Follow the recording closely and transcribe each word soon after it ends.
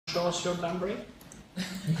Show us your membrane.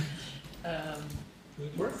 Will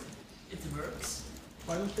it work? It works.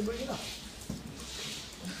 Why don't you bring it up?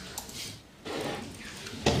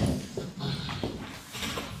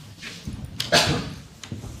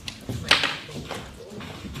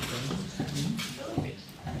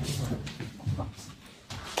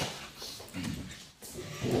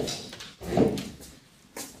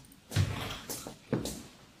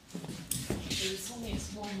 There's only a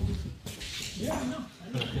small movement. Yeah, I know.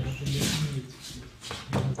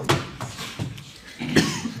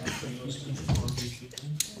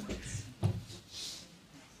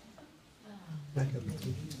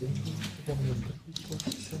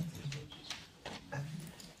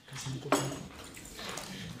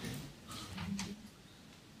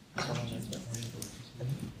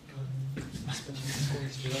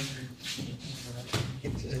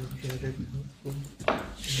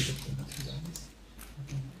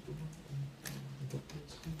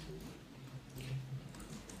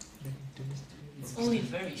 It's only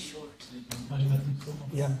very short.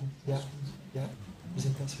 Ja, ja, ja. We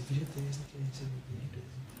zijn pas vervierd deze keer.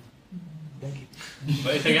 Denk ik.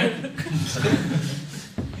 Wait again.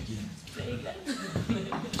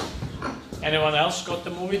 Anyone else got the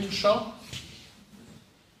movie to show?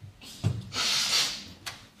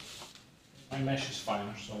 My mesh is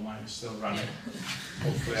fine, so mine is still running.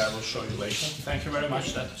 Hopefully I will show you later. Thank you very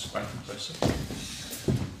much, that was quite impressive.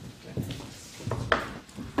 Okay.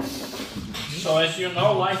 So as you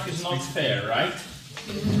know, life is not fair, right?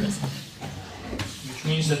 Which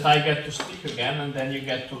means that I get to speak again and then you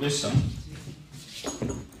get to listen.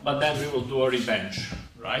 But then we will do a revenge,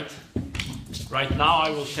 right? Right now I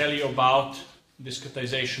will tell you about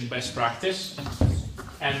discretization best practice.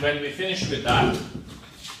 And when we finish with that,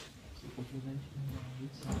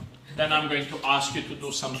 then I'm going to ask you to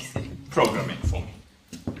do some programming for me.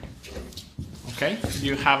 Okay? Do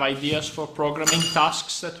you have ideas for programming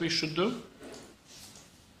tasks that we should do?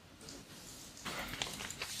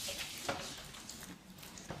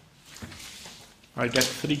 I get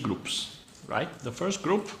 3 groups, right? The first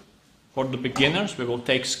group, for the beginners, we will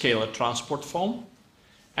take scalar transport form,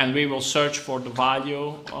 and we will search for the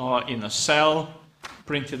value in a cell,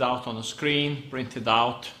 print it out on a screen, print it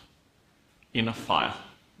out in a file.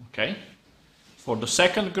 Okay? For the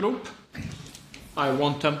second group, I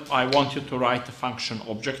want you to write a function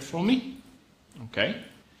object for me. Okay?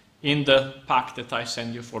 In the pack that I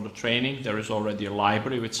send you for the training, there is already a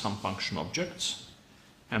library with some function objects.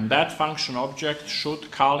 And that function object should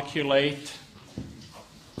calculate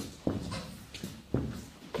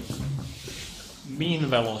mean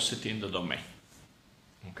velocity in the domain.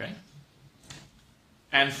 Okay?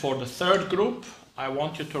 And for the third group, I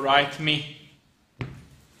want you to write me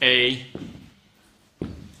a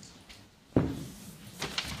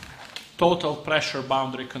total pressure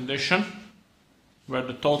boundary condition where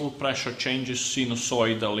the total pressure changes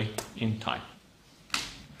sinusoidally in time.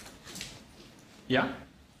 Yeah?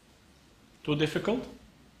 Too difficult?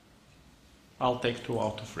 I'll take 2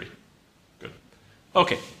 out of 3. Good.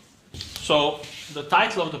 Okay. So the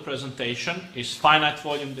title of the presentation is Finite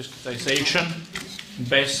Volume Discretization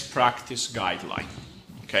Best Practice Guideline.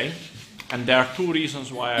 Okay? And there are 2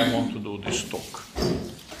 reasons why I want to do this talk.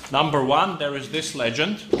 Number 1, there is this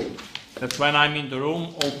legend that when I'm in the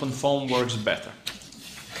room, OpenFOAM works better.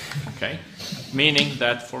 Okay? Meaning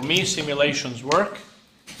that for me, simulations work,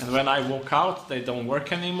 and when I walk out, they don't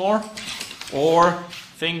work anymore, or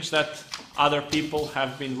things that other people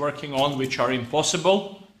have been working on which are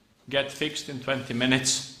impossible get fixed in 20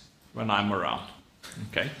 minutes when I'm around.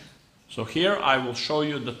 Okay? So here I will show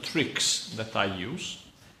you the tricks that I use,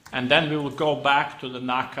 and then we will go back to the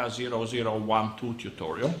NACA 0012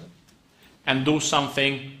 tutorial and do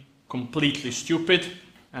something completely stupid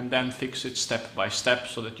and then fix it step by step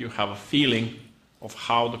so that you have a feeling of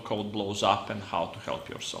how the code blows up and how to help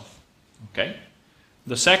yourself. Okay?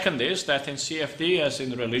 The second is that in CFD, as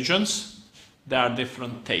in religions, there are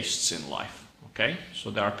different tastes in life. Okay? So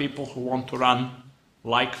there are people who want to run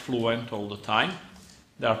like Fluent all the time.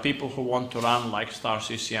 There are people who want to run like star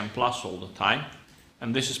CCM Plus all the time.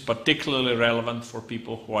 And this is particularly relevant for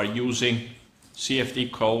people who are using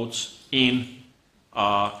CFD codes in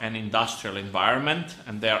an industrial environment,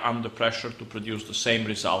 and they are under pressure to produce the same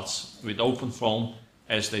results with OpenFOAM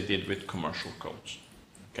as they did with commercial codes.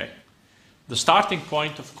 Okay? The starting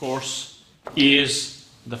point, of course, is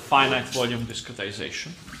the finite volume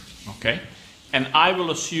discretization. Okay? And I will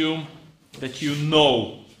assume that you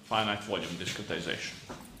know finite volume discretization.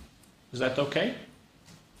 Is that okay?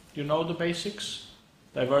 You know the basics?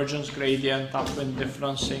 Divergence, gradient, upwind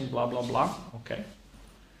differencing, blah, blah, blah. Okay.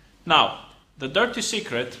 Now, the dirty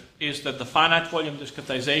secret is that the finite volume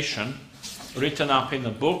discretization written up in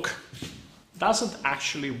a book doesn't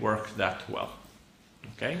actually work that well.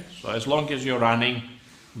 Okay, so as long as you're running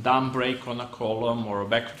dumb break on a column or a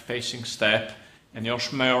backward-facing step, and your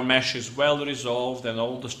mesh is well resolved and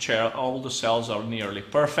all the cells are nearly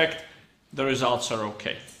perfect, the results are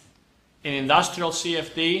okay. In industrial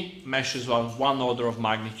CFD, meshes are one order of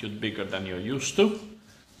magnitude bigger than you're used to.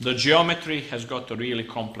 The geometry has got a really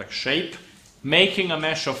complex shape. Making a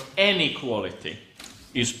mesh of any quality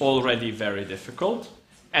is already very difficult,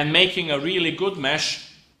 and making a really good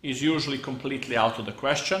mesh is usually completely out of the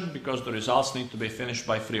question because the results need to be finished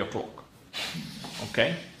by 3 o'clock.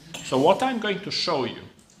 Okay? So what I'm going to show you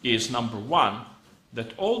is, number one,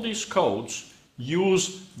 that all these codes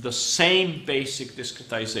use the same basic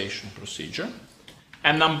discretization procedure,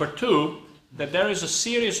 and number two, that there is a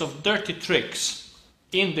series of dirty tricks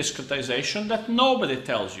in discretization that nobody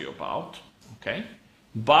tells you about, okay?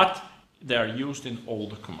 But they are used in all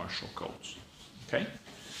the commercial codes, okay?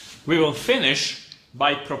 We will finish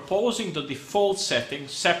by proposing the default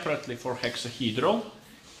settings separately for hexahedral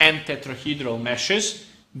and tetrahedral meshes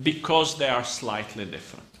because they are slightly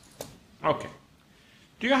different. Okay.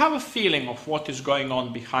 Do you have a feeling of what is going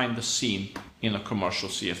on behind the scene in a commercial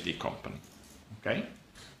CFD company? Okay?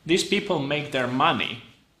 These people make their money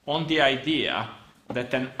on the idea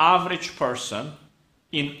that an average person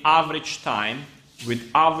in average time with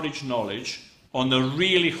average knowledge on a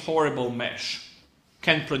really horrible mesh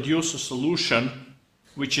can produce a solution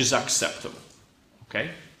which is acceptable.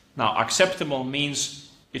 Okay? Now, acceptable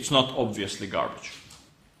means it's not obviously garbage.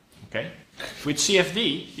 Okay? With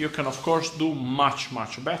CFD, you can of course do much,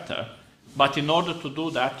 much better, but in order to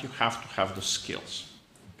do that, you have to have the skills.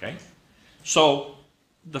 Okay? So,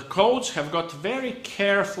 the codes have got very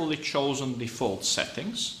carefully chosen default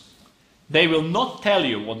settings. They will not tell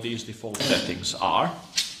you what these default settings are.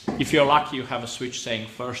 If you're lucky, you have a switch saying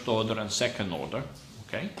first order and second order.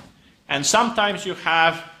 Okay? And sometimes you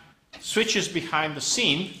have switches behind the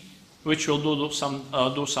scene which will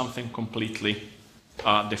do something completely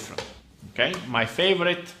different. Okay? My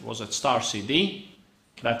favorite was at Star CD.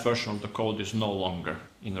 That version of the code is no longer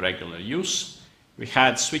in regular use. We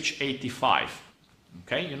had switch 85.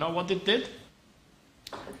 Okay? You know what it did?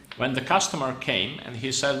 When the customer came and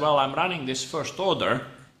he said, well, I'm running this first order,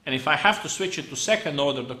 and if I have to switch it to second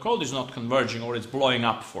order, the code is not converging or it's blowing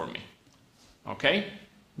up for me. Okay?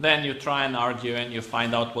 Then you try and argue and you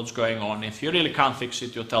find out what's going on. If you really can't fix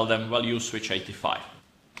it, you tell them, well, use switch 85.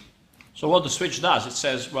 So what the switch does, it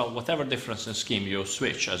says, well, whatever difference in scheme you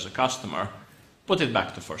switch as a customer, put it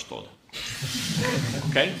back to first order.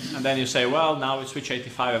 Okay? And then you say, well, now with switch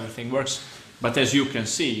 85, everything works. But as you can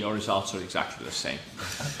see, your results are exactly the same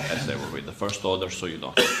as they were with the first order, so you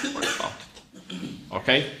don't have to worry about it.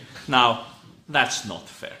 Okay? Now, that's not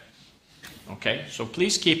fair. Okay? So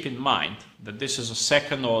please keep in mind that this is a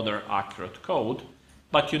second order accurate code,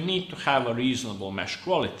 but you need to have a reasonable mesh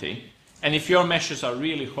quality. And if your meshes are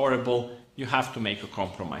really horrible, you have to make a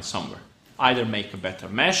compromise somewhere. Either make a better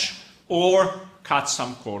mesh or cut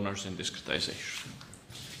some corners in discretization.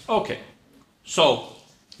 Okay, so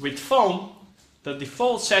with foam, the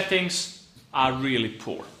default settings are really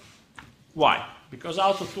poor. Why? Because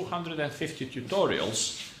out of 250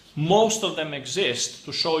 tutorials, most of them exist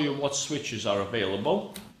to show you what switches are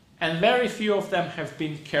available, and very few of them have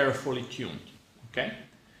been carefully tuned. Okay?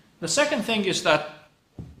 The second thing is that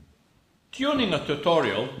tuning a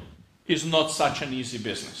tutorial is not such an easy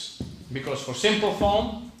business. Because for simple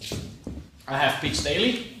foam, I have Pete's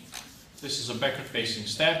Daily. This is a backward-facing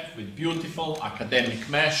step with beautiful academic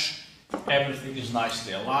mesh. Everything is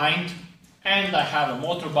nicely aligned. And I have a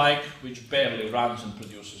motorbike which barely runs and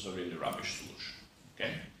produces a really rubbish solution.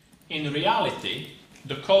 Okay? In reality,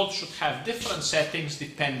 the code should have different settings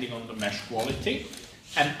depending on the mesh quality.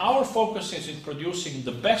 And our focus is in producing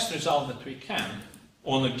the best result that we can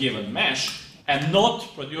on a given mesh and not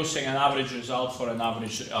producing an average result for an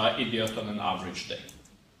average idiot on an average day.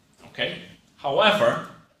 Okay? However,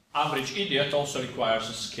 average idiot also requires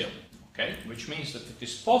a skill. Okay? Which means that it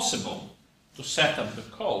is possible to set up the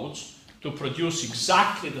codes to produce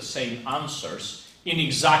exactly the same answers in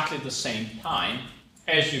exactly the same time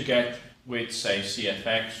as you get with, say,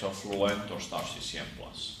 CFX or Fluent or Star CCM+.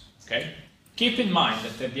 Okay? Keep in mind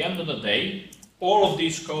that at the end of the day, all of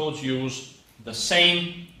these codes use the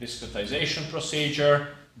same discretization procedure,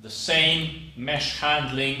 the same mesh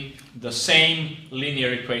handling, the same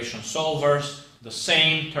linear equation solvers, the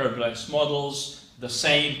same turbulence models, the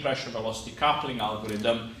same pressure-velocity coupling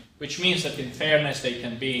algorithm, which means that in fairness they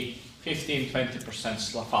can be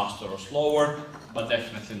 15–20% faster or slower, but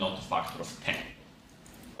definitely not a factor of 10.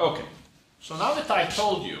 Okay, So now that I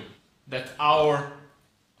told you that our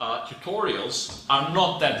tutorials are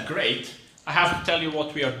not that great, I have to tell you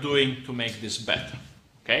what we are doing to make this better.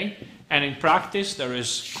 Okay? And in practice, there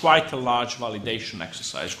is quite a large validation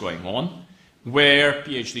exercise going on, where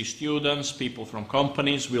PhD students, people from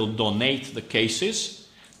companies will donate the cases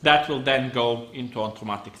that will then go into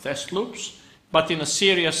automatic test loops. But in a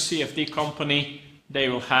serious CFD company, they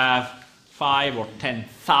will have 5,000 or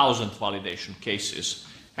 10,000 validation cases,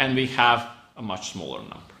 and we have a much smaller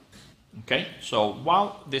number. Okay? So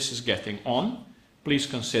while this is getting on, please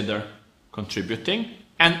consider contributing,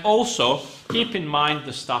 and also keep in mind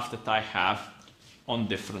the stuff that I have on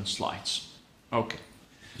different slides. Okay.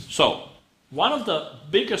 So one of the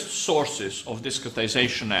biggest sources of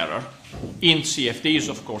discretization error in CFD is,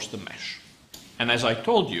 of course, the mesh. And as I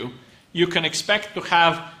told you, you can expect to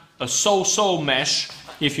have a so-so mesh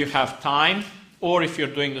if you have time, or if you're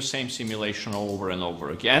doing the same simulation over and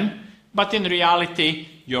over again. But in reality,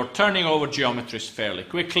 you're turning over geometries fairly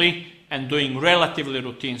quickly and doing relatively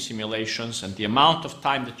routine simulations, and the amount of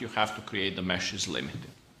time that you have to create the mesh is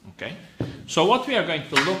limited. Okay? So what we are going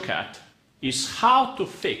to look at is how to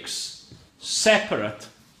fix separate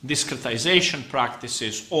discretization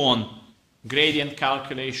practices on gradient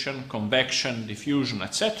calculation, convection, diffusion,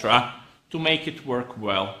 etc., to make it work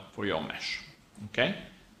well for your mesh. Okay?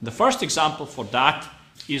 The first example for that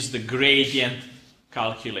is the gradient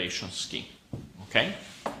calculation scheme. Okay?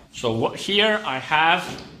 So here I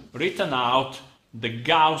have written out the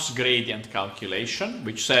Gauss gradient calculation,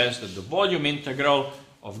 which says that the volume integral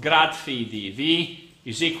of grad phi dv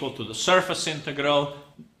is equal to the surface integral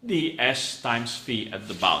ds times phi at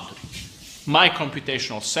the boundary. My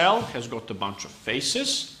computational cell has got a bunch of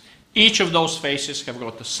faces. Each of those faces have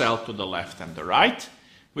got a cell to the left and the right,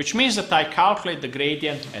 which means that I calculate the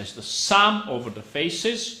gradient as the sum over the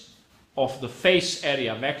faces of the face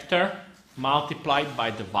area vector multiplied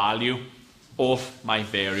by the value of my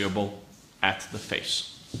variable at the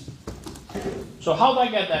face. So how do I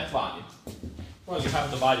get that value? Well, you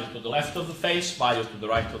have the value to the left of the face, value to the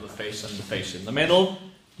right of the face, and the face in the middle.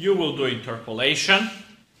 You will do interpolation,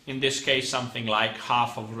 in this case something like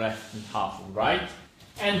half of left and half of right,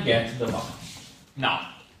 and get the value. Now,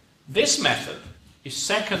 this method is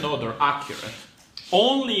second order accurate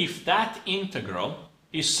only if that integral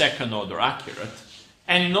is second order accurate.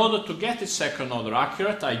 And in order to get it second order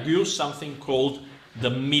accurate, I use something called the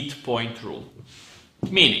midpoint rule.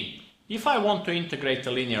 Meaning, if I want to integrate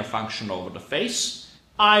a linear function over the face,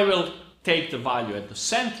 I will take the value at the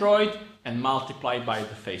centroid and multiply by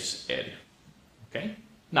the face area. Okay?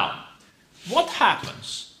 Now, what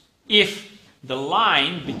happens if the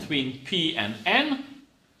line between P and N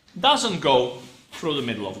doesn't go through the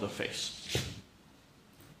middle of the face?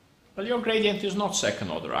 Well, your gradient is not second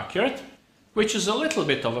order accurate, which is a little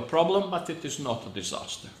bit of a problem, but it is not a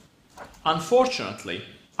disaster. Unfortunately,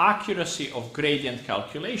 accuracy of gradient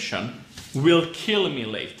calculation will kill me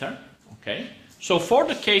later. Okay? So for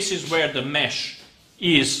the cases where the mesh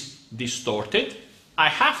is distorted, I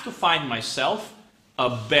have to find myself a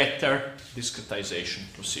better discretization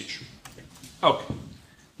procedure. Okay.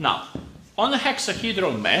 Now, on a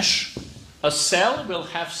hexahedral mesh, a cell will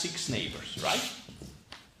have 6 neighbors, right?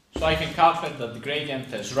 So I can calculate that the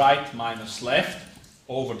gradient as right minus left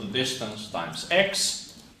over the distance times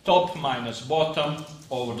x, top minus bottom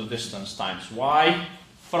over the distance times y,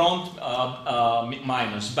 front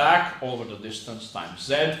minus back over the distance times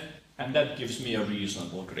z, and that gives me a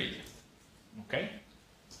reasonable gradient. Okay?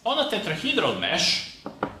 On a tetrahedral mesh,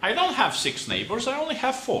 I don't have 6 neighbors, I only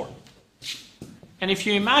have 4. And if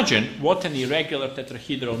you imagine what an irregular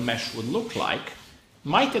tetrahedral mesh would look like,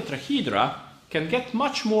 my tetrahedra can get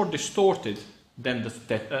much more distorted than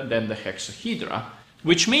the hexahedra,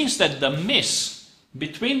 which means that the miss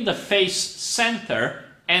between the face center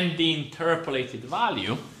and the interpolated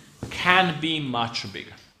value can be much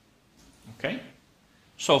bigger. Okay?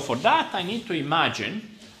 So for that, I need to imagine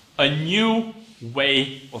a new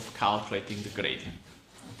way of calculating the gradient.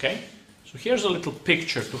 Okay? So here's a little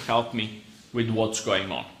picture to help me with what's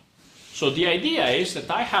going on. So the idea is that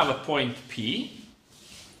I have a point P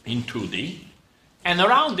in 2D, and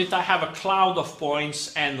around it I have a cloud of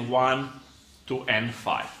points n1 to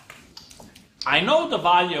n5. I know the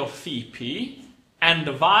value of phi p and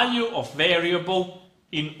the value of variable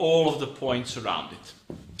in all of the points around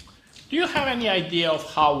it. Do you have any idea of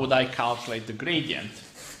how would I calculate the gradient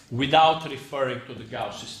without referring to the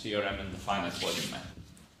Gauss's theorem and the finite volume method?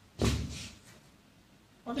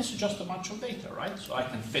 Well, this is just a bunch of data, right? So I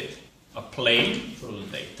can fit a plane through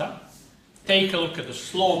the data, take a look at the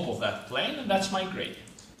slope of that plane, and that's my gradient.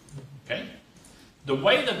 Okay? the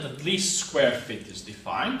way that the least square fit is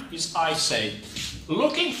defined is I say,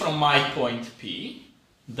 looking from my point P,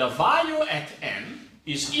 the value at n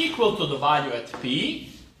is equal to the value at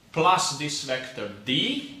P plus this vector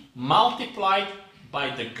d multiplied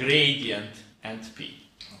by the gradient at P.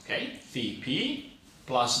 Okay, phi P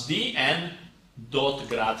plus dn dot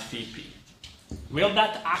grad phi P. Will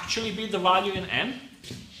that actually be the value in n?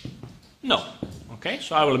 No. Okay,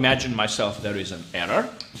 so I will imagine myself there is an error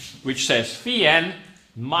which says phi n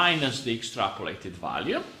minus the extrapolated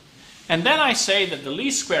value. And then I say that the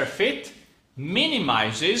least square fit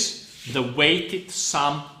minimizes the weighted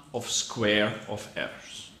sum of square of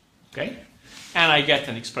errors. Okay? And I get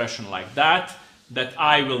an expression like that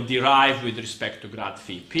I will derive with respect to grad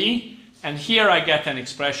phi p. And here I get an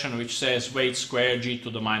expression which says weight square g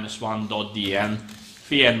to the minus 1 dot dn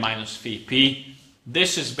phi n minus phi p.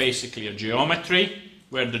 This is basically a geometry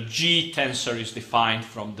where the G tensor is defined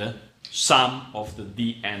from the sum of the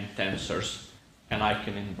dn tensors, and I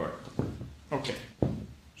can invert them. Okay.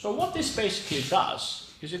 So what this basically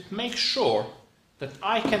does is it makes sure that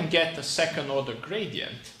I can get a second order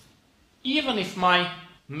gradient even if my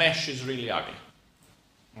mesh is really ugly.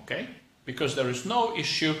 Okay? Because there is no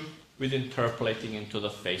issue with interpolating into the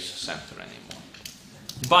face center anymore.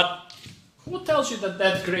 But who tells you that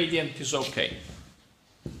that gradient is okay?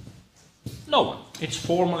 No one. It's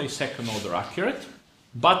formally second order accurate,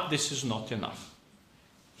 but this is not enough.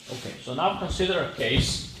 Okay, so now consider a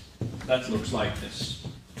case that looks like this.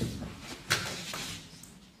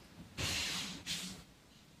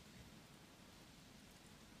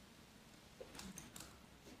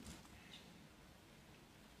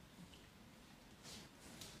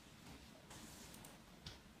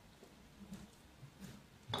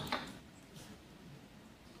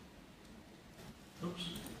 Oops.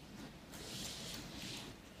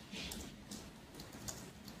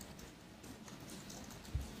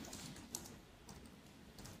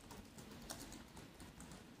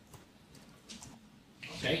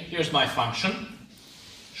 Okay, here's my function.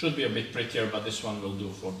 Should be a bit prettier, but this one will do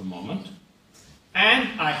for the moment.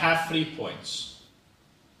 And I have 3 points.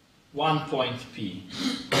 1 point P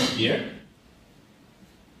here.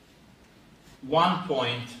 1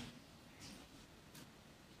 point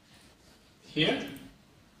here.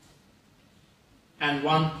 And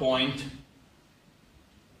 1 point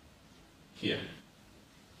here.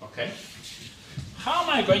 Okay? How am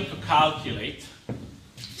I going to calculate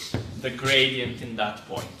the gradient in that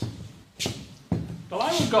point? Well,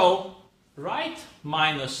 I will go right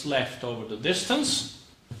minus left over the distance.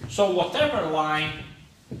 So whatever line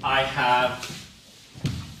I have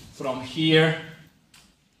from here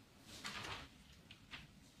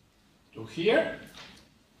to here,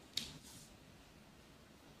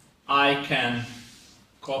 I can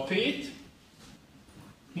copy it,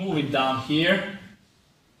 move it down here,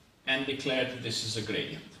 and declare that this is a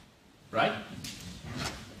gradient, right?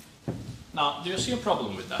 Now, do you see a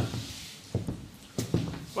problem with that?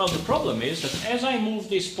 Well, the problem is that as I move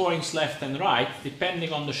these points left and right,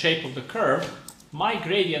 depending on the shape of the curve, my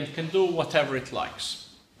gradient can do whatever it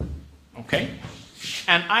likes. Okay?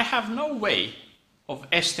 And I have no way of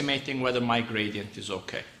estimating whether my gradient is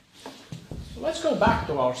okay. So let's go back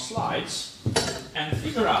to our slides and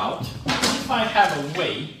figure out if I have a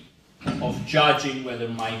way of judging whether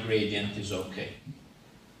my gradient is okay.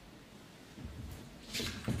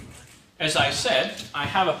 As I said, I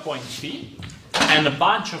have a point P and a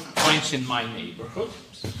bunch of points in my neighborhood.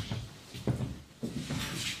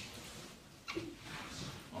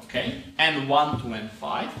 Okay, and 1 to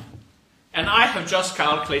n5. And I have just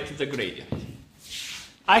calculated the gradient.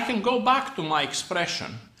 I can go back to my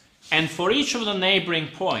expression and for each of the neighboring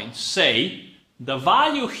points say the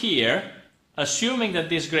value here, assuming that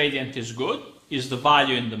this gradient is good, is the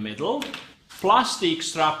value in the middle plus the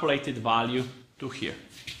extrapolated value to here.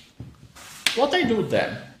 What I do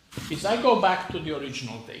then is I go back to the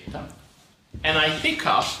original data and I pick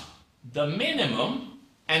up the minimum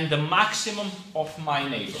and the maximum of my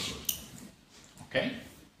neighborhood. Okay?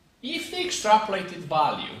 If the extrapolated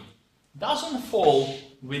value doesn't fall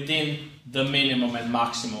within the minimum and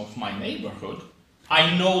maximum of my neighborhood,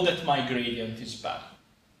 I know that my gradient is bad.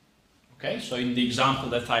 Okay? So in the example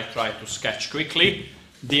that I try to sketch quickly,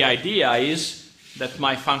 the idea is that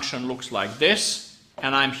my function looks like this,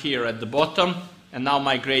 and I'm here at the bottom, and now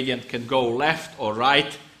my gradient can go left or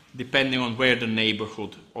right, depending on where the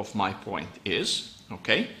neighborhood of my point is.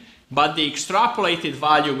 Okay? But the extrapolated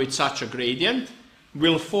value with such a gradient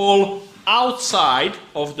will fall outside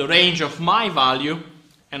of the range of my value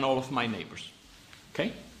and all of my neighbors.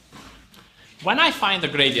 Okay? When I find a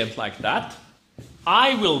gradient like that,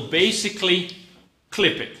 I will basically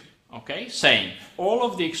clip it. okay, saying all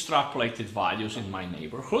of the extrapolated values in my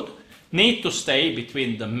neighborhood need to stay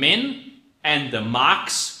between the min and the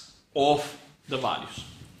max of the values.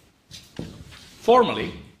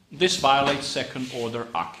 Formally, this violates second order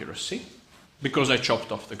accuracy because I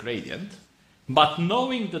chopped off the gradient, but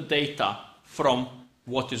knowing the data from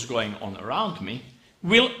what is going on around me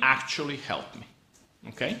will actually help me.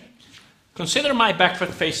 Okay? Consider my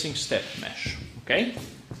backward-facing step mesh. Okay?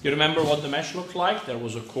 You remember what the mesh looked like? There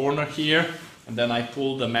was a corner here, and then I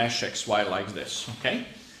pulled the mesh XY like this. Okay?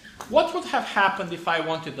 What would have happened if I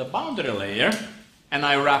wanted a boundary layer and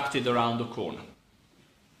I wrapped it around the corner?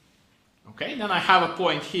 Okay, then I have a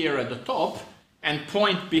point here at the top and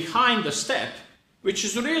point behind the step, which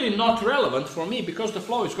is really not relevant for me because the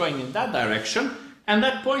flow is going in that direction, and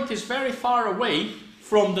that point is very far away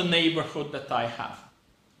from the neighborhood that I have.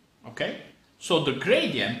 Okay, so the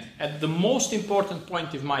gradient at the most important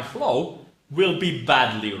point of my flow will be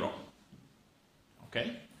badly wrong.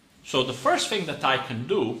 Okay, so the first thing that I can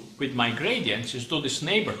do with my gradients is do this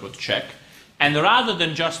neighborhood check, and rather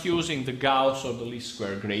than just using the Gauss or the least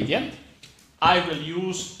square gradient, I will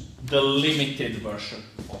use the limited version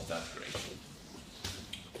of that gradient.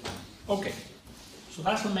 Okay, so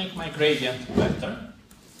that will make my gradient better.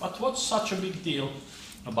 But what's such a big deal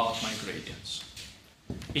about my gradients?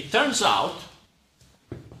 It turns out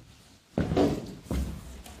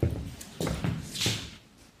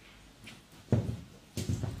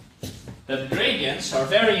that gradients are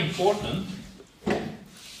very important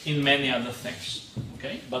in many other things.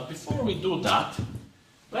 Okay, but before we do that,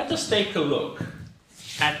 let us take a look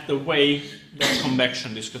at the way that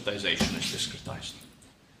convection discretization is discretized.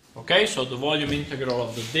 Okay, so the volume integral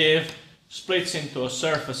of the div splits into a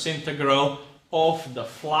surface integral of the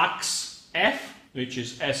flux f, which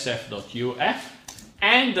is sf.uf,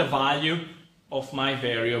 and the value of my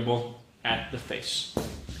variable at the face.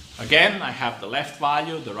 Again, I have the left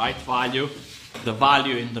value, the right value, the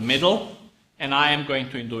value in the middle, and I am going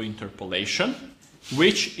to do interpolation,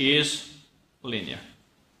 which is linear.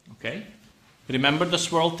 Okay? Remember the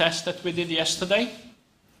swirl test that we did yesterday?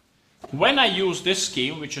 When I use this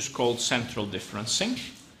scheme, which is called central differencing,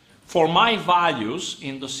 for my values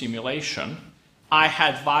in the simulation, I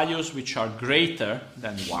had values which are greater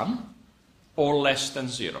than 1 or less than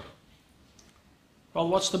 0. Well,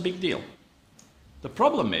 what's the big deal? The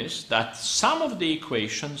problem is that some of the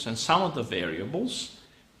equations and some of the variables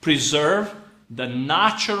preserve the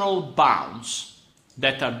natural bounds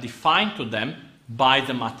that are defined to them by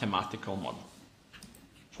the mathematical model.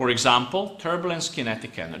 For example, turbulence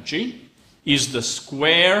kinetic energy is the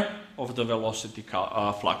square of the velocity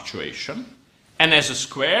fluctuation, and as a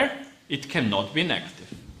square, it cannot be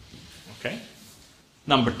negative. Okay?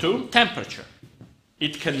 Number 2, temperature.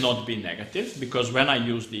 It cannot be negative because when I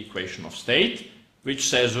use the equation of state, which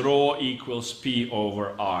says rho equals P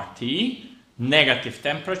over RT, negative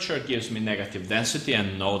temperature gives me negative density,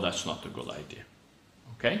 and no, that's not a good idea.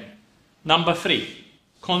 Okay? Number 3,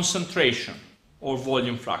 concentration or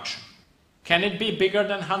volume fraction. Can it be bigger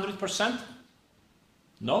than 100%?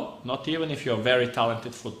 No, not even if you're a very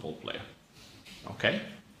talented football player. Okay?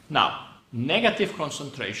 Now, negative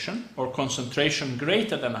concentration or concentration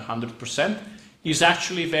greater than 100% is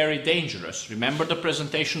actually very dangerous. Remember the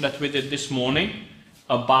presentation that we did this morning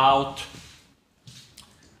about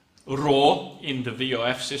rho in the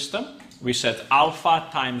VOF system? We said alpha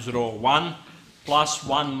times rho 1 plus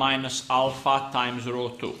 1 minus alpha times rho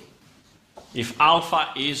 2. If alpha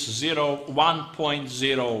is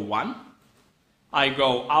 1.01, I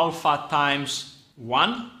go alpha times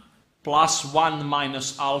 1 plus 1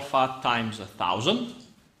 minus alpha times 1,000.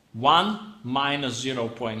 1 minus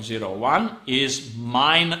 0.01 is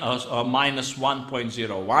minus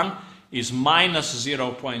 1.01 is minus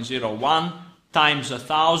 0.01 times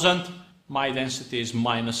 1,000. My density is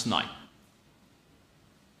minus 9.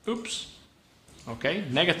 Oops. Okay,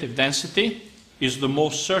 negative density is the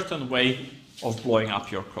most certain way of blowing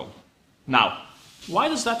up your code. Now, why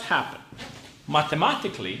does that happen?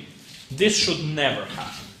 Mathematically, this should never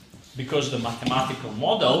happen because the mathematical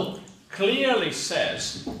model clearly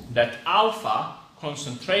says that alpha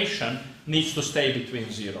concentration needs to stay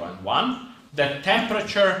between 0 and 1, that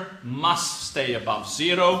temperature must stay above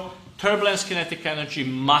 0, turbulence kinetic energy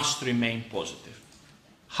must remain positive.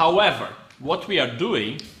 However, what we are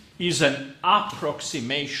doing is an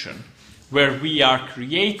approximation where we are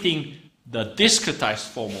creating the discretized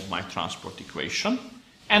form of my transport equation,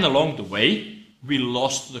 and along the way, we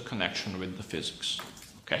lost the connection with the physics.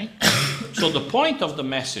 Okay? So the point of the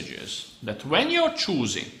message is that when you're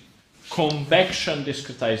choosing convection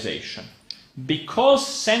discretization, because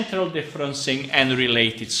central differencing and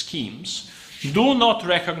related schemes do not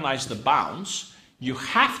recognize the bounds. You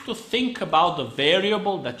have to think about the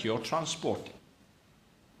variable that you're transporting.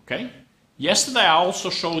 Okay? Yesterday I also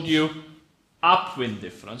showed you upwind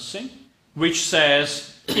differencing, which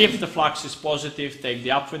says if the flux is positive, take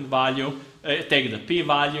the upwind value, take the p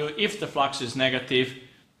value. If the flux is negative,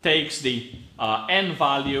 takes the n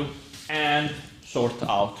value and sort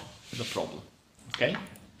out the problem. Okay?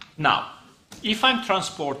 Now, if I'm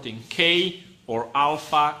transporting k or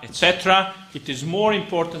alpha, etc., it is more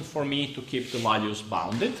important for me to keep the values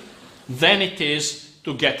bounded than it is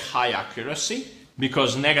to get high accuracy,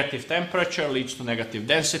 because negative temperature leads to negative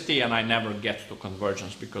density and I never get to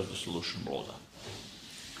convergence because the solution blows up.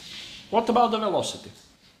 What about the velocity?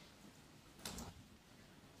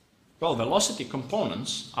 Well, velocity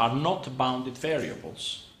components are not bounded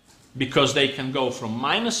variables because they can go from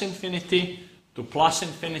minus infinity to plus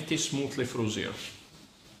infinity smoothly through zero.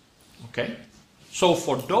 Okay? So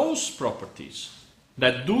for those properties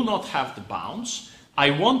that do not have the bounds, I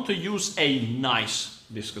want to use a nice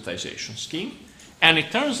discretization scheme. And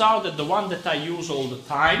it turns out that the one that I use all the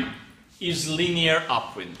time is linear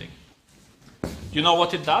upwinding. Do you know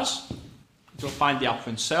what it does? It will find the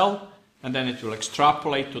upwind cell, and then it will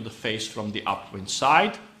extrapolate to the phase from the upwind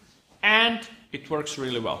side, and it works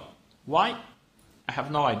really well. Why? I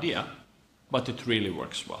have no idea, but it really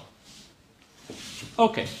works well.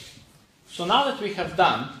 Okay, so now that we have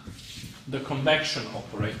done the convection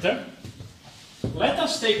operator, let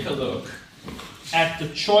us take a look at the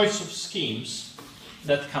choice of schemes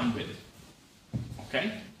that come with it.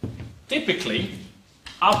 Okay? Typically,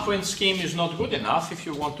 upwind scheme is not good enough if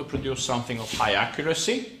you want to produce something of high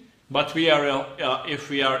accuracy, but we are, if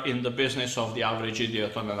we are in the business of the average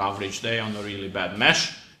idiot on an average day on a really bad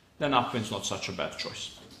mesh, then upwind is not such a bad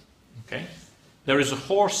choice. Okay? There is a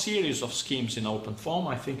whole series of schemes in OpenFOAM,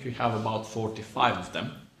 I think we have about 45 of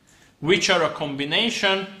them, which are a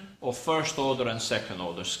combination of first order and second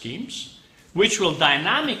order schemes, which will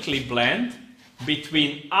dynamically blend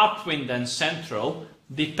between upwind and central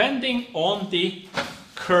depending on the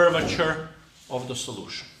curvature of the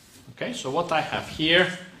solution. Okay, so what I have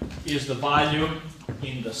here is the value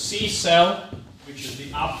in the C cell, which is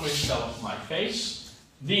the upwind cell of my phase.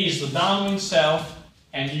 D is the downwind cell,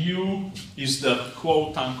 and U is the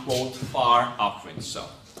quote-unquote far upwind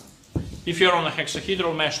cell. If you're on a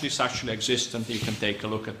hexahedral mesh, this actually exists, and you can take a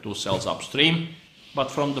look at two cells upstream. But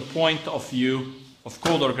from the point of view of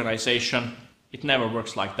code organization, it never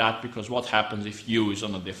works like that, because what happens if U is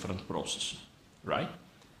on a different process, right?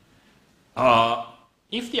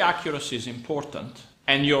 If the accuracy is important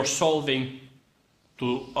and you're solving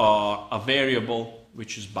to a variable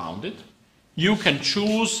which is bounded, you can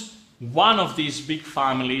choose one of these big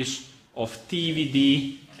families of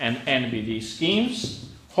TVD and NBD schemes,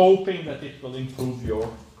 hoping that it will improve your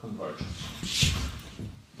convergence.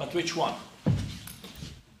 But which one?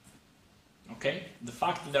 Okay? The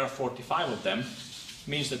fact that there are 45 of them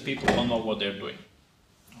means that people don't know what they're doing.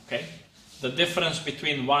 Okay? The difference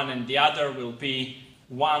between one and the other will be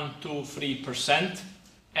 1, 2, 3%,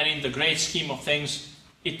 and in the great scheme of things,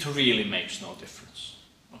 it really makes no difference.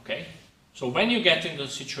 Okay? So when you get into a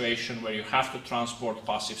situation where you have to transport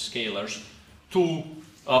passive scalars to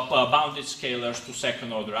bounded scalars to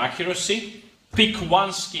second order accuracy, pick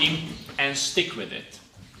one scheme and stick with it.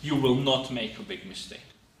 You will not make a big mistake.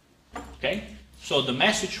 Okay? So the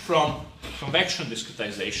message from convection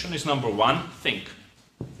discretization is, number one, think.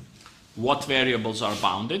 What variables are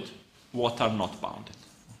bounded? What are not bounded?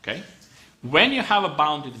 Okay? When you have a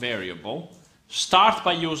bounded variable, start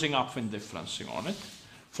by using upwind differencing on it.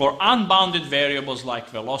 For unbounded variables like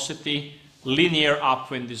velocity, linear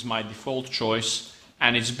upwind is my default choice,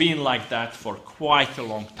 and it's been like that for quite a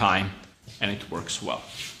long time, and it works well.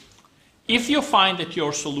 If you find that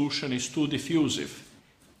your solution is too diffusive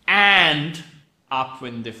and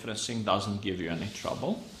upwind differencing doesn't give you any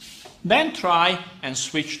trouble, then try and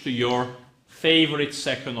switch to your favorite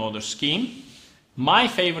second order scheme. My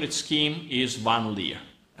favorite scheme is Van Leer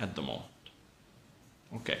at the moment.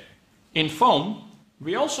 Okay. In foam,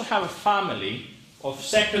 we also have a family of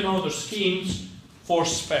second order schemes for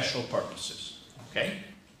special purposes. Okay?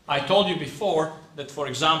 I told you before that, for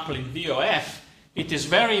example, in VOF, it is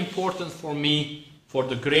very important for me for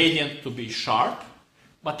the gradient to be sharp,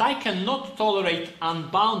 but I cannot tolerate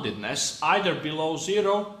unboundedness either below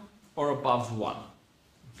 0 or above 1.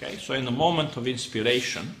 Okay? So in the moment of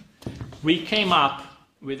inspiration, we came up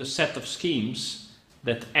with a set of schemes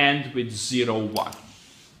that end with 0, 1.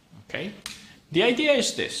 Okay? The idea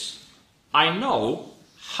is this. I know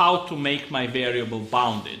how to make my variable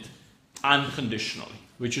bounded unconditionally,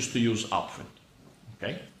 which is to use upwind.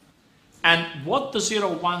 Okay? And what the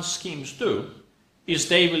 0-1 schemes do is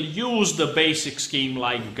they will use the basic scheme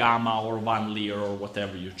like gamma or van Leer or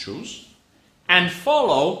whatever you choose and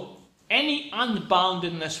follow any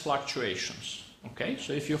unboundedness fluctuations. Okay,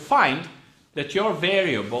 so if you find that your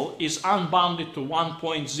variable is unbounded to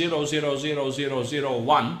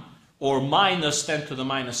 1.000001 or minus 10 to the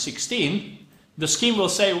minus 16, the scheme will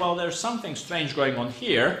say, well, there's something strange going on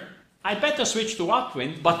here. I better switch to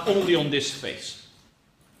upwind, but only on this phase.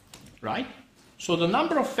 Right? So the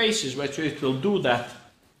number of phases where it will do that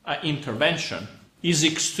intervention is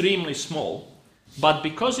extremely small, but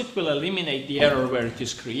because it will eliminate the error where it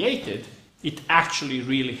is created, it actually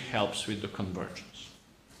really helps with the convergence.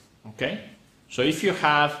 Okay? So if you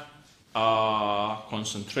have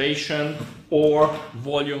concentration or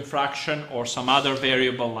volume fraction or some other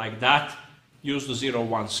variable like that, use the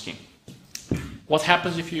 0-1 scheme. What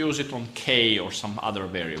happens if you use it on K or some other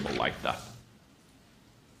variable like that?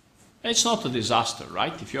 It's not a disaster,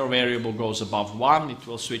 right? If your variable goes above 1, it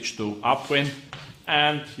will switch to upwind,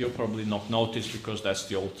 and you'll probably not notice because that's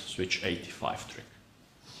the old switch 85 trick.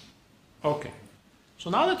 Okay, so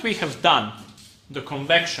now that we have done the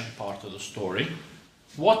convection part of the story,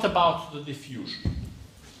 what about the diffusion?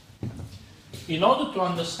 In order to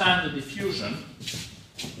understand the diffusion,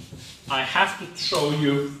 I have to show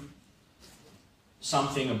you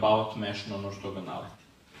something about mesh non-orthogonality.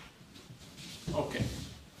 Okay.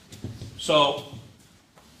 So,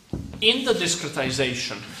 in the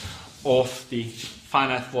discretization of the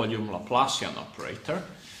finite volume Laplacian operator,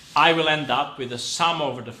 I will end up with a sum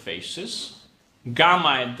over the faces,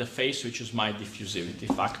 gamma at the face, which is my diffusivity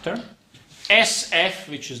factor, SF,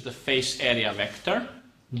 which is the face area vector,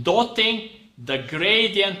 dotting the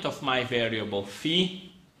gradient of my variable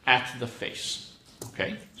phi at the face.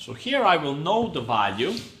 Okay? So here I will know the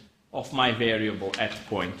value of my variable at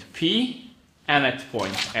point P and at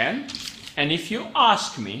point N. And if you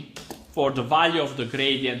ask me for the value of the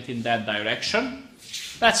gradient in that direction,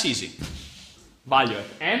 that's easy. Value at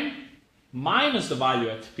N minus the value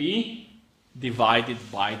at P divided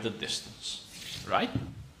by the distance, right?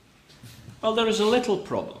 Well, there is a little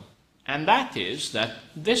problem, and that is that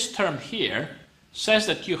this term here says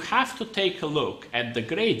that you have to take a look at the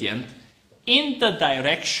gradient in the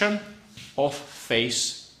direction of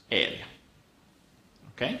face area.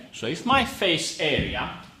 Okay? So if my face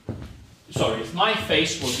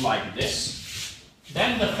was like this,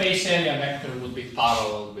 then the face area vector would be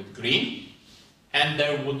parallel with green, and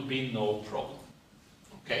there would be no problem.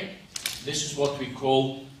 Okay? This is what we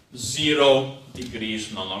call 0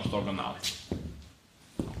 degrees non-orthogonality.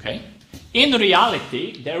 Okay? In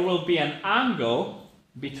reality, there will be an angle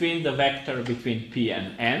between the vector between P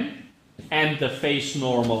and N and the face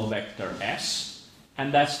normal vector S,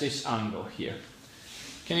 and that's this angle here.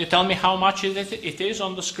 Can you tell me how much it is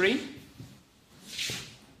on the screen?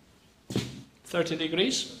 30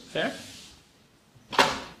 degrees? Fair?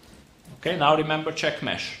 Okay, now remember check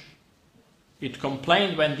mesh. It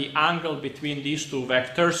complained when the angle between these two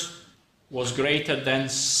vectors was greater than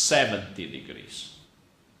 70 degrees.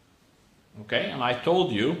 Okay, and I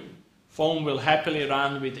told you foam will happily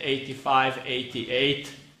run with 85,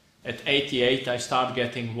 88. At 88 I start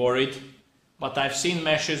getting worried, but I've seen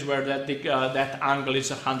meshes where that angle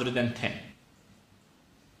is 110.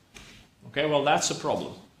 Okay, well that's a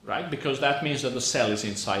problem, right? Because that means that the cell is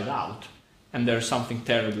inside out and there's something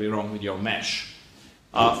terribly wrong with your mesh.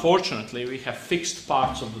 Fortunately, we have fixed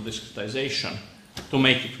parts of the discretization to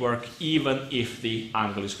make it work even if the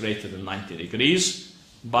angle is greater than 90 degrees,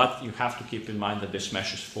 but you have to keep in mind that this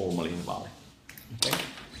mesh is formally invalid. Okay?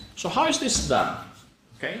 So how is this done?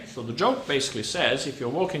 Okay, so the joke basically says if you're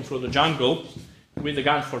walking through the jungle with a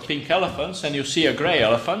gun for pink elephants and you see a gray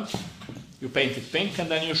elephant, you paint it pink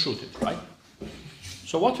and then you shoot it, right?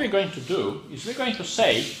 So what we're going to do is we're going to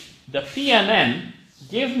say the P and N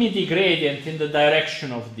give me the gradient in the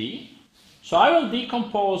direction of D. So I will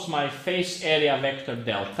decompose my face area vector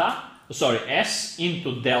delta, S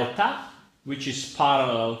into delta, which is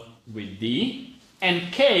parallel with D,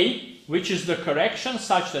 and K, which is the correction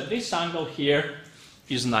such that this angle here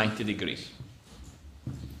is 90 degrees.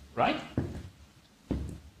 Right?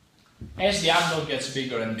 As the angle gets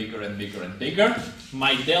bigger and bigger and bigger and bigger,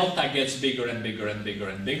 my delta gets bigger and bigger and bigger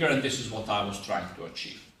and bigger, and this is what I was trying to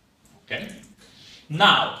achieve. Okay?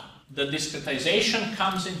 Now, the discretization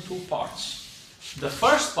comes in two parts. The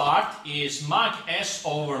first part is mag S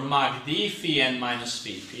over mag D phi n minus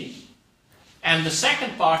phi p. And the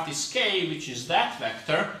second part is K, which is that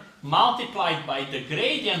vector, multiplied by the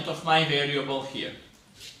gradient of my variable here.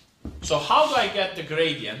 So how do I get the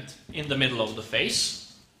gradient in the middle of the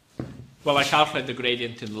face? Well, I calculate the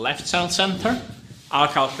gradient in the left cell center, I'll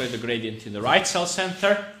calculate the gradient in the right cell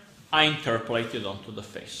center. I interpolate it onto the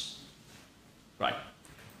face. Right.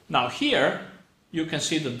 Now here, you can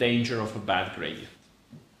see the danger of a bad gradient.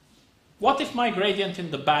 What if my gradient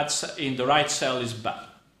in the right cell is bad?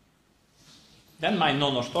 Then my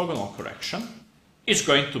non-orthogonal correction is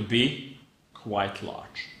going to be quite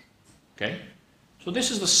large. Okay? So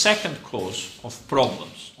this is the second cause of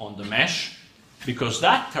problems on the mesh, because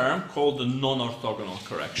that term, called the non-orthogonal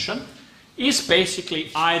correction, is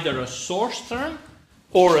basically either a source term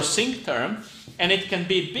or a sink term, and it can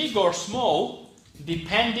be big or small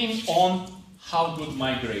depending on how good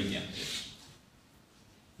my gradient is.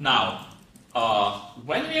 Now,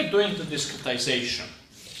 when we are doing the discretization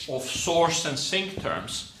of source and sink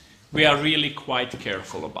terms, we are really quite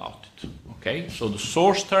careful about it. Okay? So the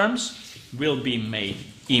source terms will be made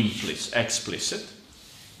explicit,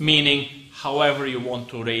 meaning however you want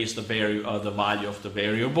to raise the value of the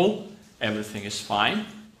variable, everything is fine.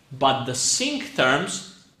 But the sink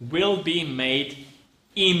terms will be made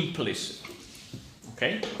implicit.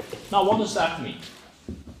 Okay? Now what does that mean?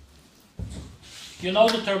 You know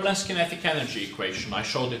the turbulence kinetic energy equation. I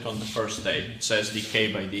showed it on the first day. It says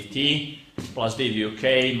dk by dt plus dv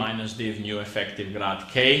k minus div nu effective grad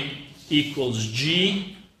k equals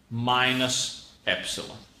g minus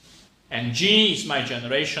epsilon. And g is my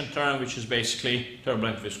generation term, which is basically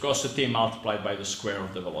turbulent viscosity multiplied by the square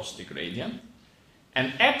of the velocity gradient.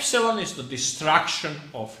 And epsilon is the destruction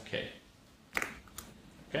of k.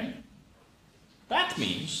 Okay? That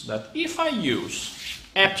means that if I use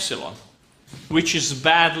epsilon, which is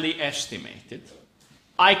badly estimated,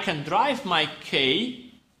 I can drive my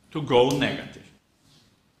k to go negative.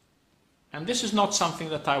 And this is not something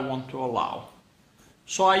that I want to allow.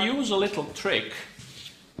 So I use a little trick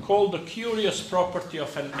called the curious property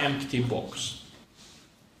of an empty box.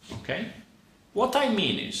 Okay? What I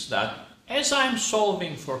mean is that as I'm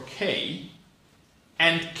solving for k,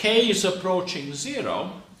 and k is approaching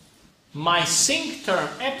 0, my sink term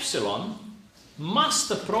epsilon must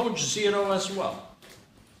approach 0 as well.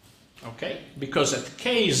 Okay? Because at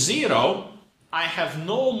k0, I have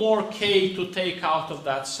no more k to take out of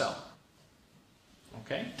that cell.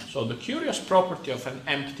 Okay? So the curious property of an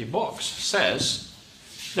empty box says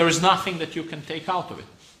there is nothing that you can take out of it.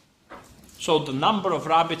 So the number of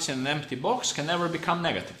rabbits in an empty box can never become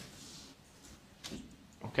negative.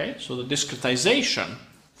 Okay? So the discretization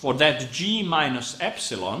for that g minus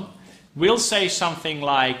epsilon will say something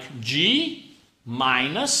like g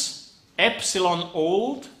minus epsilon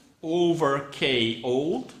old over k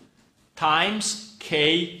old times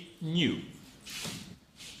k nu.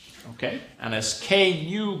 Okay? And as k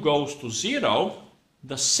nu goes to 0,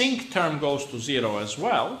 the sink term goes to 0 as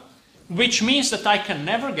well, which means that I can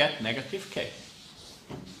never get negative k.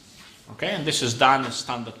 Okay? And this is done as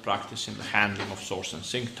standard practice in the handling of source and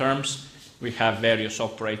sink terms. We have various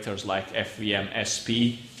operators like FVM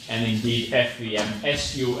SP and indeed FVM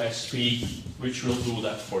SU SP, which will do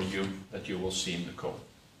that for you, that you will see in the code.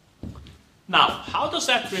 Now, how does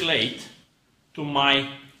that relate to my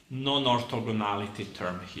non-orthogonality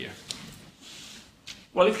term here?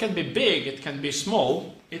 Well, it can be big, it can be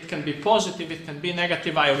small, it can be positive, it can be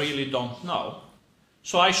negative, I really don't know.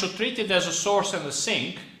 So I should treat it as a source and a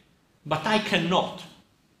sink, but I cannot,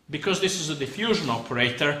 because this is a diffusion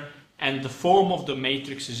operator and the form of the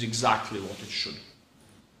matrix is exactly what it should.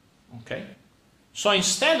 Okay? So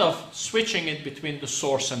instead of switching it between the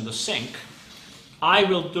source and the sink, I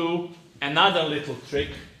will do another little trick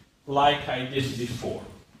like I did before.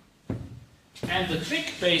 And the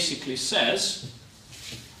trick basically says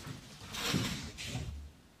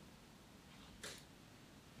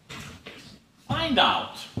find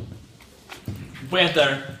out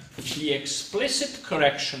whether the explicit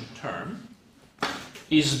correction term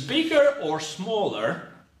is bigger or smaller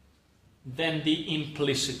than the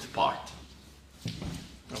implicit part.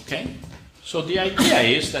 Okay? So the idea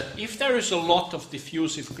is that if there is a lot of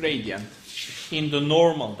diffusive gradient in the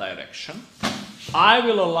normal direction, I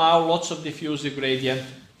will allow lots of diffusive gradient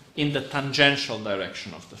in the tangential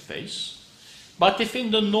direction of the face. But if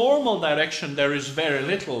in the normal direction there is very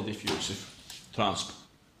little diffusive transport,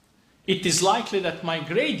 it is likely that my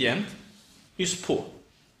gradient is poor.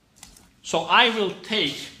 So I will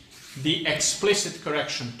take the explicit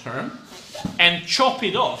correction term and chop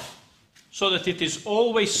it off so that it is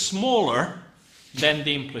always smaller than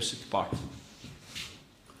the implicit part.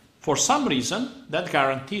 For some reason, that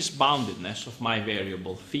guarantees boundedness of my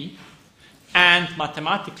variable phi, and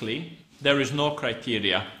mathematically, there is no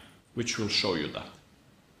criteria which will show you that.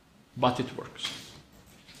 But it works.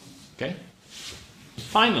 Okay?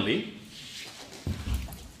 Finally,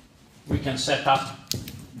 we can set up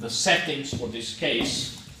the settings for this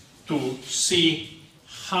case to see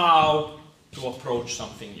how to approach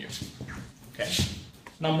something new. Okay?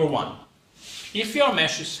 Number one, if your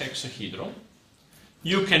mesh is hexahedral,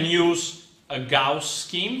 you can use a Gauss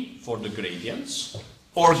scheme for the gradients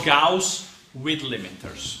or Gauss with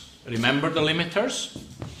limiters. Remember the limiters?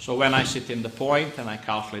 So when I sit in the point and I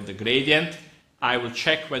calculate the gradient, I will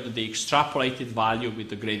check whether the extrapolated value with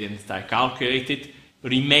the gradient that I calculated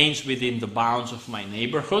remains within the bounds of my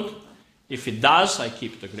neighborhood. If it does, I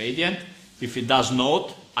keep the gradient. If it does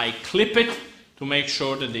not, I clip it to make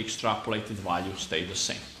sure that the extrapolated values stay the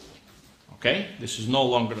same. Okay? This is no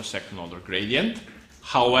longer a second order gradient.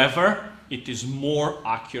 However, it is more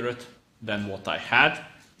accurate than what I had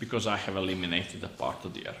because I have eliminated a part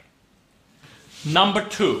of the error. Number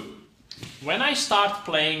two, when I start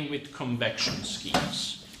playing with convection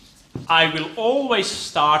schemes, I will always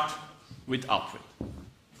start with upwind.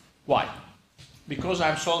 Why? Because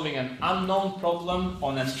I'm solving an unknown problem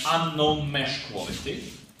on an unknown mesh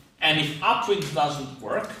quality, and if upwind doesn't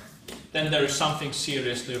work, then there is something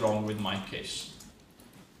seriously wrong with my case.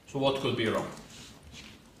 So what could be wrong?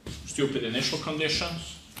 Stupid initial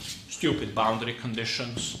conditions, stupid boundary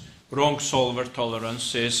conditions, wrong solver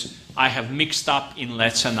tolerances, I have mixed up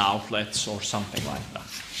inlets and outlets or something like that.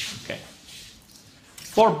 Okay.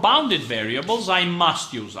 For bounded variables, I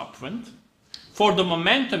must use upwind. For the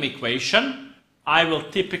momentum equation, I will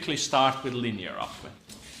typically start with linear upwind.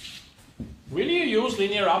 Will you use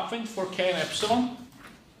linear upwind for k and epsilon?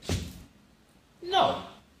 No,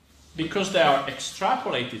 because they are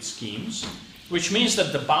extrapolated schemes, which means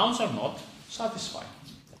that the bounds are not satisfied.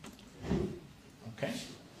 Okay?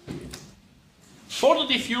 For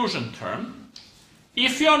the diffusion term,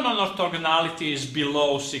 if your non-orthogonality is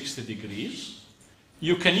below 60 degrees,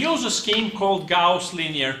 you can use a scheme called Gauss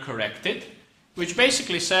linear corrected, which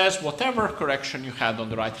basically says whatever correction you had on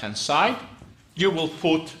the right-hand side, you will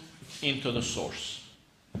put into the source.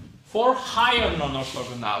 For higher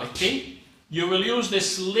non-orthogonality, you will use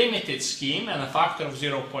this limited scheme, and a factor of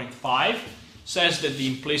 0.5 says that the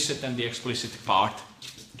implicit and the explicit part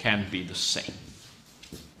can be the same.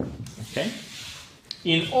 Okay?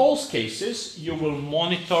 In all cases, you will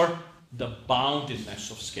monitor the boundedness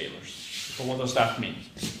of scalars. So what does that mean?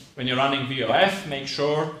 When you're running VOF, make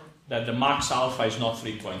sure that the max alpha is not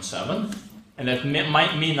 3.7 and that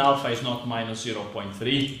mean alpha is not minus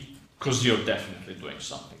 0.3, because you're definitely doing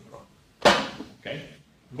something wrong. Okay?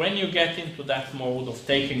 When you get into that mode of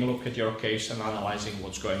taking a look at your case and analyzing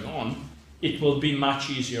what's going on, it will be much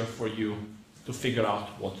easier for you to figure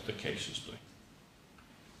out what the case is doing.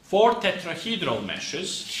 For tetrahedral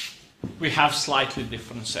meshes, we have slightly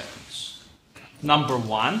different settings. Number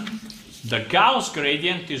one, the Gauss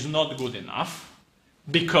gradient is not good enough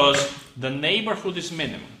because the neighborhood is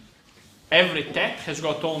minimum. Every tet has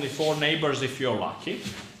got only 4 neighbors if you're lucky.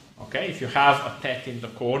 Okay? If you have a tet in the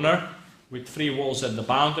corner with 3 walls at the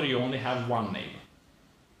boundary, you only have 1 neighbor.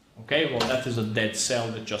 Okay? Well, that is a dead cell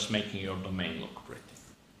that's just making your domain look pretty.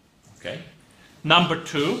 Okay? Number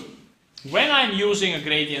 2, when I'm using a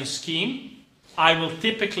gradient scheme, I will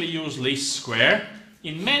typically use least square,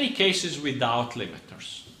 in many cases without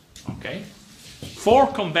limiters. Okay? For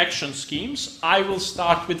convection schemes, I will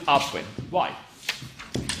start with upwind. Why?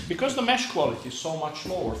 Because the mesh quality is so much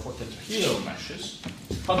lower for tetrahedral meshes,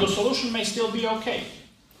 but the solution may still be okay.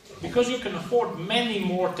 Because you can afford many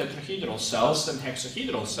more tetrahedral cells than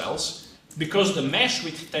hexahedral cells, because the mesh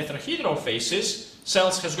with tetrahedral faces,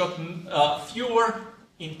 cells has got fewer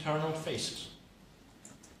internal faces.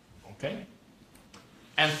 Okay?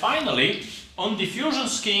 And finally, on diffusion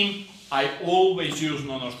scheme, I always use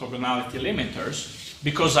non-orthogonality limiters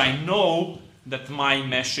because I know that my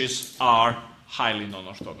meshes are highly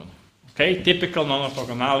non-orthogonal. Okay? Typical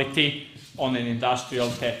non-orthogonality on an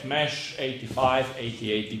industrial tet mesh, 85,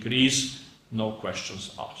 88 degrees, no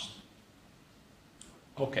questions asked.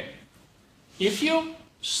 Okay. If you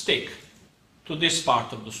stick to this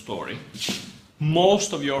part of the story,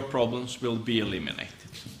 most of your problems will be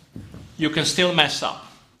eliminated. You can still mess up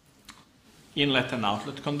inlet and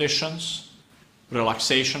outlet conditions,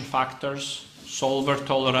 relaxation factors, solver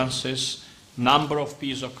tolerances, number of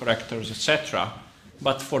piezo correctors, etc.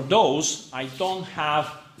 But for those, I don't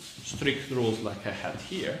have strict rules like I had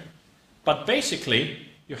here. But basically,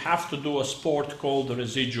 you have to do a sport called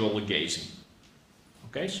residual gazing.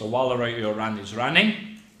 Okay, so while your run is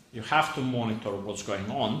running, you have to monitor what's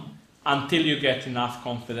going on until you get enough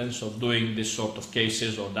confidence of doing this sort of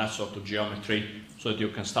cases or that sort of geometry so that you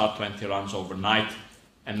can start 20 runs overnight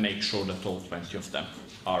and make sure that all 20 of them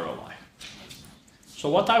are alive. So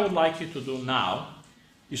what I would like you to do now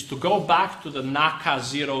is to go back to the NACA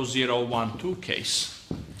 0012 case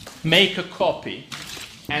make a copy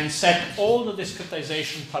and set all the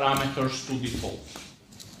discretization parameters to default.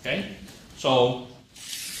 Okay? So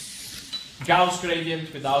Gauss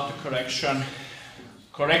gradient without a correction,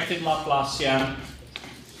 corrected Laplacian,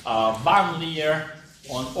 bound Lier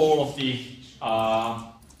on all of the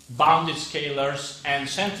bounded scalars, and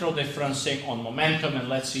central differencing on momentum, and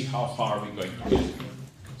let's see how far we're going to get.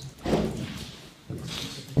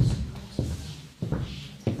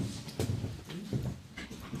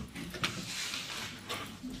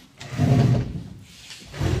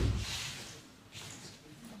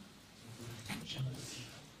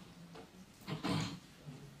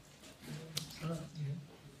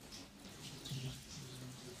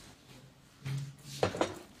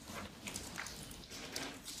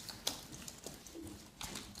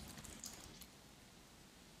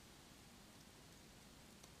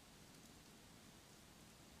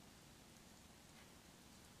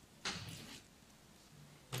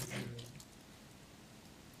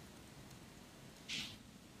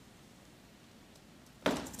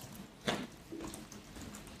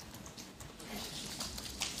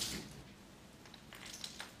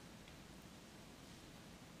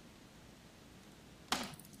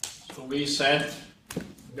 So we said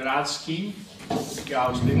grad scheme,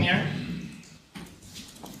 Gauss linear.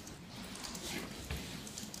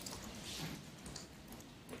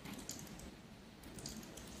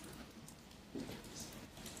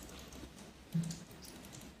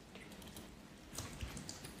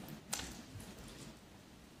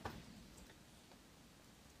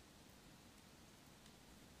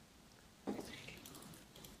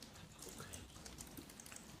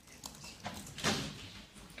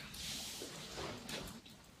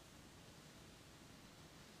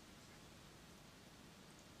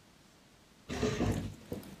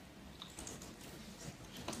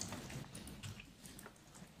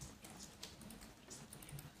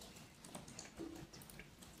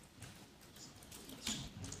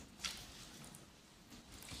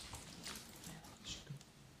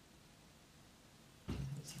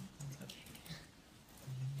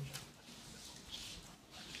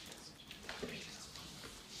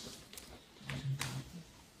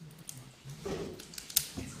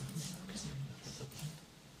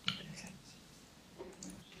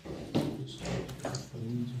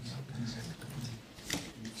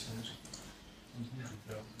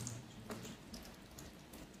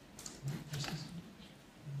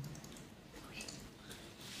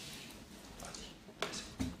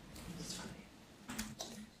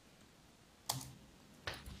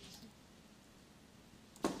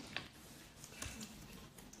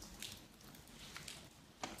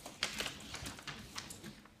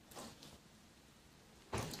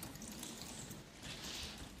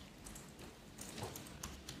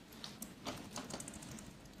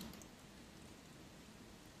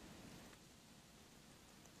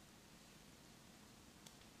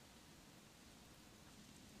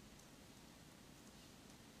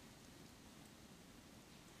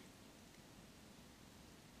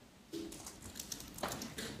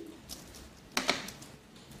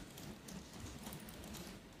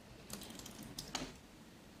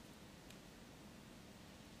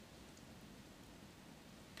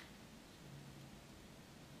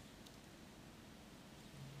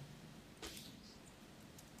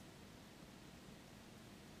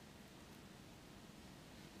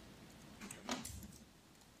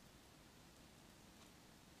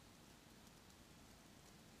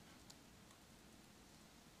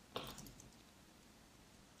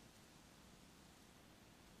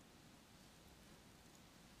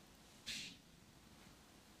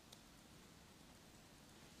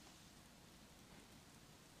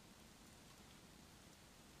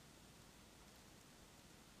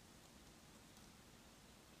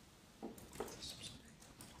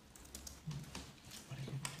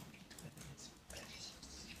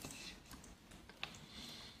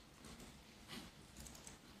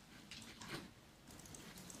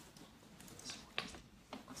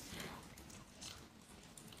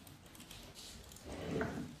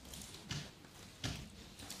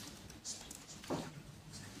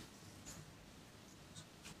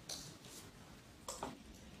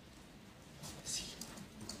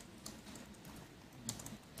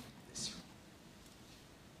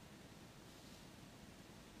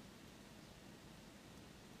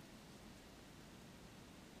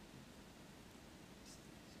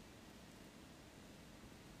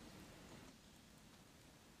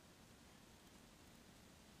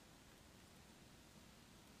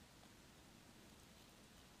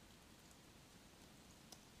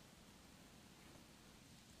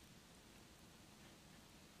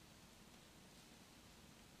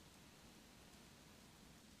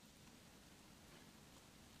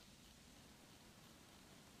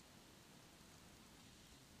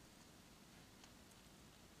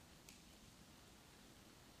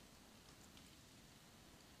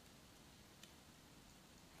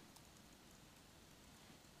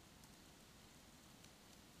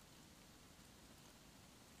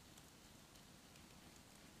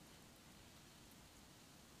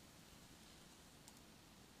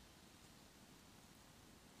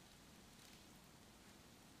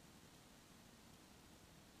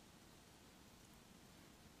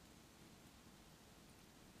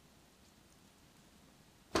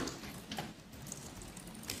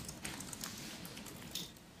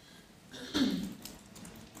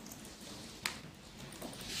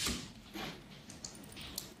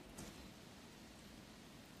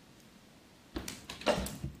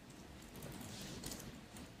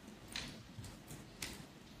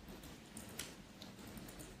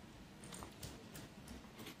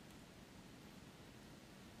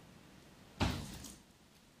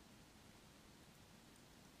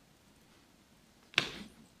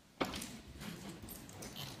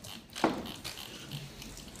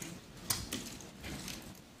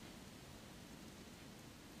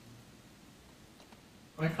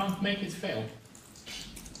 I can't make it fail.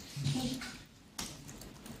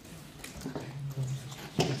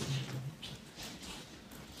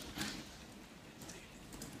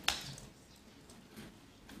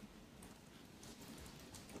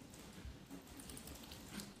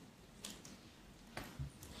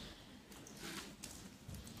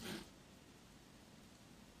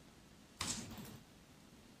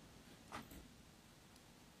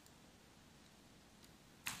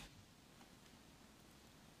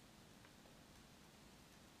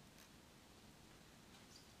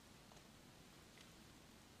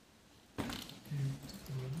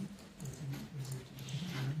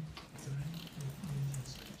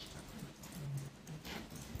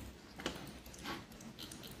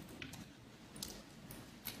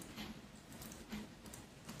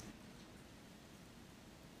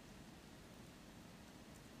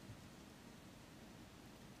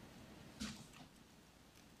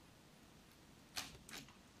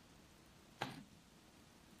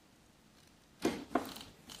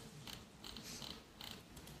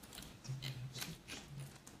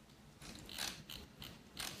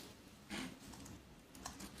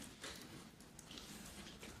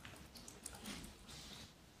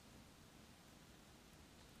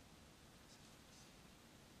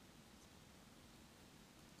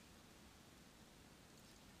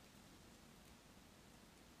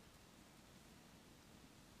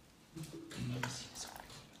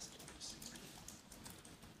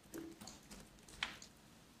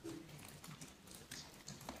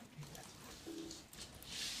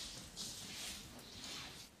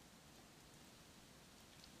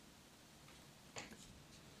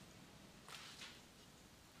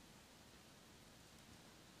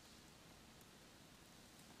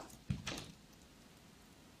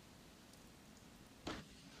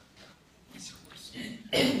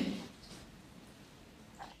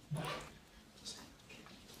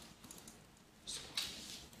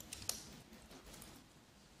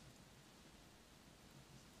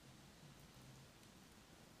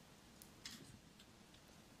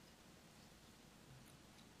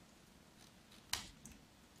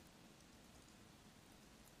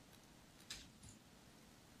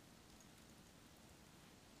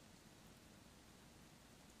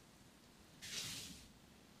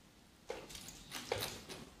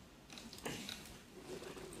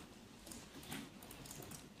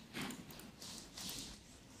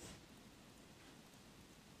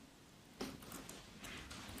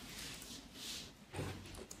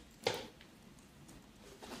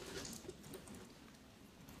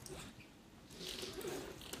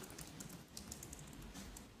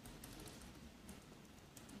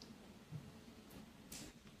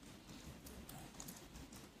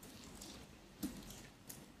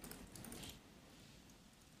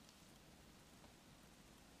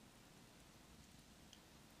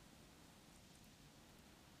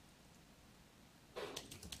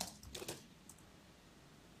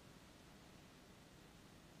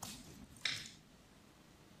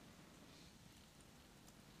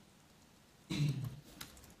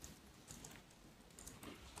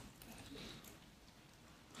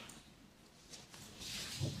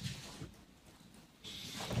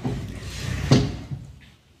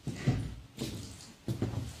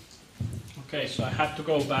 Okay, so I had to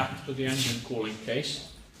go back to the engine cooling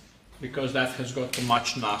case because that has got a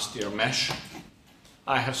much nastier mesh.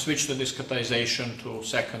 I have switched the discretization to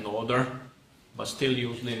second order, but still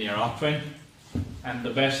use linear upwind. And the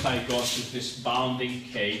best I got is this bounding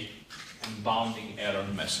K and bounding error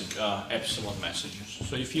message, epsilon messages.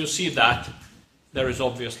 So if you see that, there is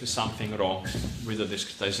obviously something wrong with the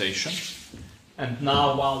discretization. And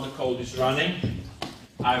now while the code is running,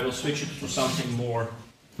 I will switch it to something more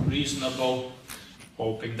reasonable,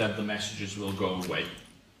 hoping that the messages will go away.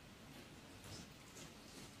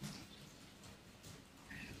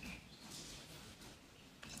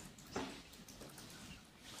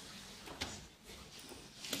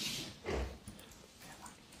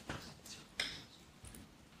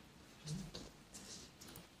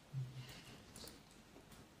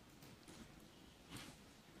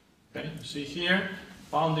 Okay, you see here,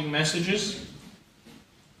 bounding messages.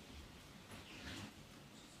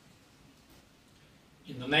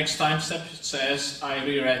 In the next time step it says, I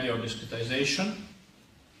reread your discretization,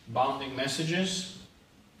 bounding messages.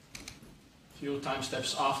 Few time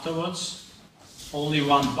steps afterwards, only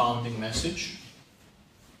one bounding message.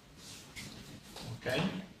 Okay,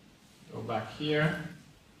 go back here,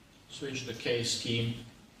 switch the K scheme,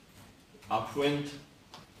 upwind.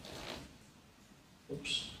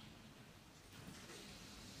 Oops.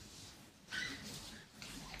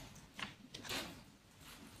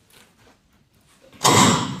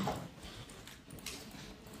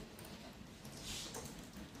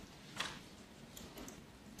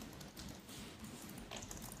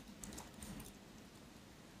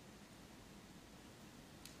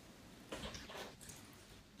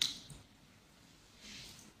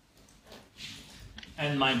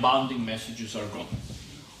 and my bounding messages are gone.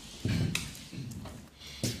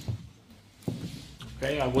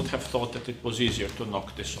 Okay, I would have thought that it was easier to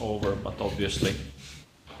knock this over, but obviously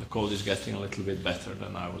the code is getting a little bit better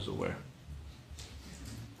than I was aware.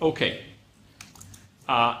 Okay,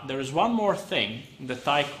 there is one more thing that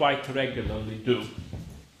I quite regularly do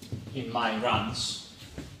in my runs,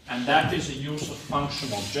 and that is the use of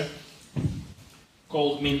function object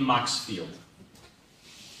called min-max field.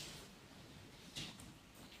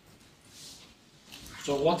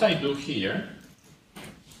 So what I do here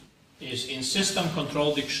is in system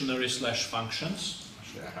control dictionary / functions.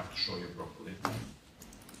 Actually, I have to show you properly.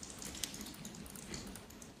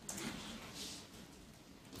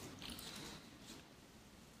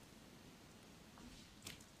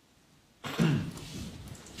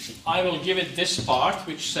 I will give it this part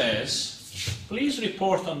which says, please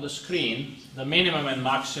report on the screen the minimum and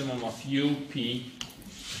maximum of u, p,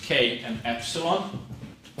 k, and epsilon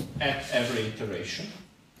at every iteration.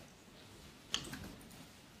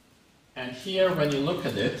 And here, when you look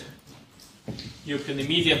at it, you can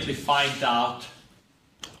immediately find out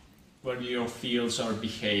whether your fields are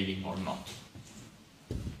behaving or not.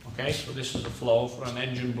 Okay, so this is the flow for an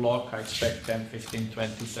engine block. I expect 10, 15,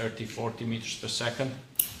 20, 30, 40 meters per second,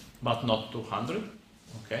 but not 200.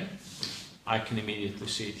 Okay, I can immediately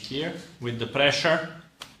see it here. With the pressure,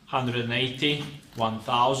 180,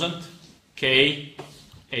 1000, K,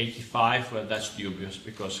 85, well that's dubious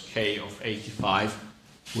because K of 85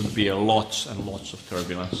 would be a lots and lots of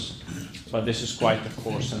turbulence. But this is quite a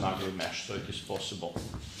coarse and ugly mesh, so it is possible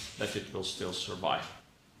that it will still survive.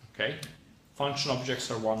 Okay? Function objects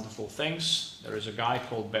are wonderful things. There is a guy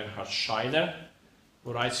called Bernhard Scheider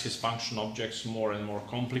who writes his function objects more and more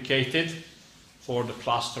complicated. For the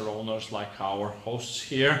cluster owners like our hosts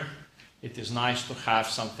here, it is nice to have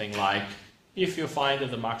something like, if you find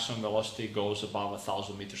that the maximum velocity goes above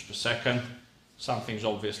 1000 meters per second, something's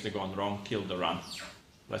obviously gone wrong, kill the run.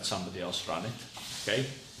 Let somebody else run it. Okay?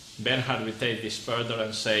 Bernhard will take this further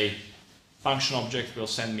and say, function object will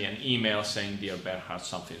send me an email saying, dear Bernhard,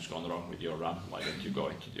 something's gone wrong with your run. Why don't you go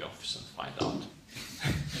into the office and find out?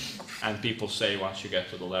 And people say, once you get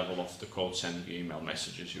to the level of the code sending you email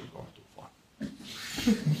messages, you're going too far.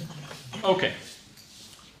 Okay.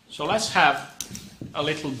 So let's have a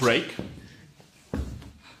little break.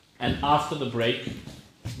 And after the break,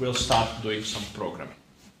 we'll start doing some programming.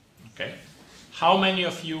 Okay? How many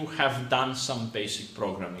of you have done some basic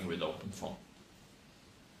programming with OpenFOAM?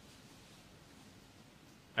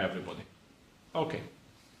 Everybody. Okay.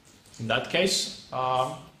 In that case,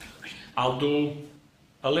 I'll do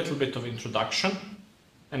a little bit of introduction,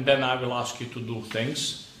 and then I will ask you to do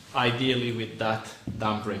things, ideally with that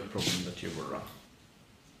dumb break program that you will run.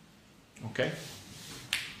 Okay?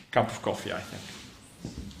 Cup of coffee, I think.